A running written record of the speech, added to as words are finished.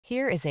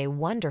Here is a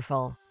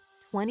wonderful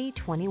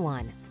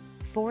 2021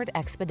 Ford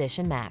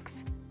Expedition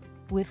Max.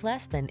 With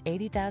less than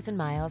 80,000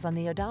 miles on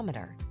the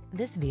odometer,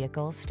 this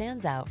vehicle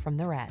stands out from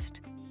the rest.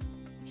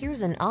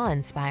 Here's an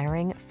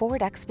awe-inspiring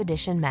Ford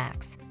Expedition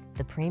Max,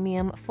 the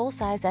premium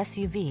full-size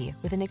SUV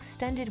with an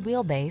extended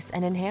wheelbase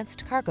and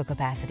enhanced cargo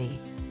capacity.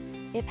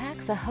 It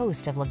packs a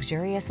host of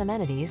luxurious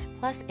amenities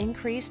plus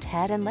increased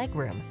head and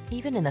legroom,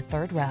 even in the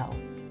third row.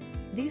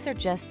 These are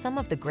just some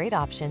of the great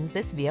options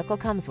this vehicle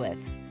comes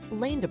with: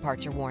 lane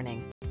departure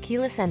warning,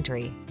 keyless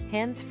entry,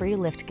 hands-free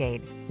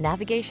liftgate,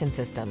 navigation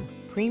system,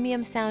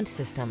 premium sound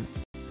system,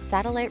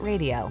 satellite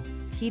radio,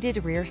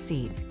 heated rear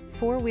seat,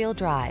 four-wheel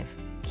drive,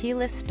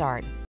 keyless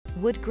start,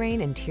 wood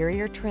grain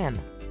interior trim.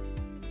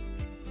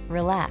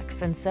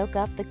 Relax and soak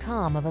up the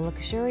calm of a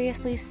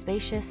luxuriously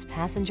spacious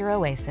passenger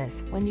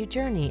oasis when you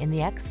journey in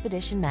the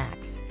Expedition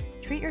Max.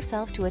 Treat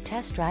yourself to a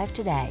test drive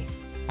today.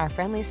 Our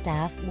friendly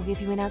staff will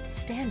give you an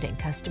outstanding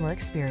customer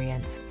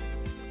experience.